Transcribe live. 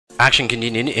Action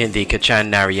continued in the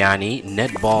Kachan Nariani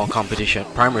Netball competition,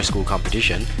 primary school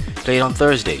competition, played on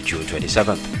Thursday, June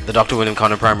 27th. The Dr. William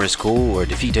Connor Primary School were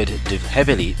defeated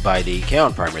heavily by the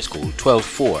Keon Primary School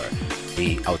 12-4.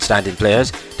 The outstanding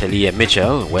players, Talia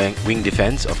Mitchell, wing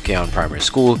defense of Keon Primary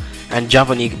School, and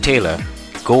Javonique Taylor,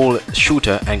 goal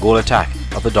shooter and goal attack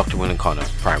of the Dr. William Connor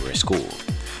Primary School.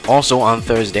 Also on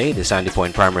Thursday, the Sandy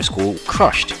Point Primary School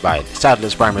crushed by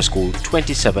Sadler's Primary School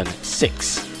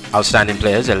 27-6. Outstanding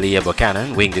players are Leah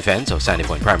Buchanan, wing defense of Sandy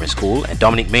Point Primary School, and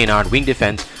Dominic Maynard, wing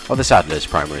defense of the Sadler's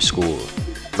Primary School.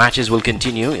 Matches will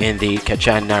continue in the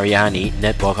Kachan Nariani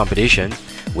netball competition,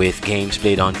 with games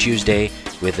played on Tuesday,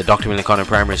 with the Dr. William Connor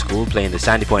Primary School playing the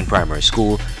Sandy Point Primary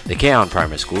School, the Keon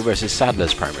Primary School versus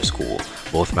Sadler's Primary School.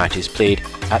 Both matches played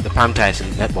at the Pam Tyson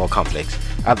Netball Complex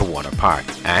at the Warner Park.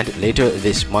 And later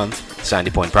this month,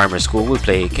 Sandy Point Primary School will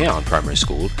play Keon Primary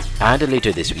School, and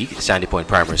later this week, Sandy Point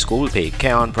Primary School will play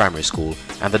Keon Primary School,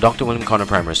 and the Dr. William Connor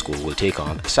Primary School will take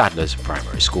on Sadler's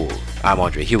Primary School. I'm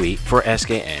Andre Huey for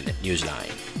SKN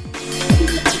Newsline.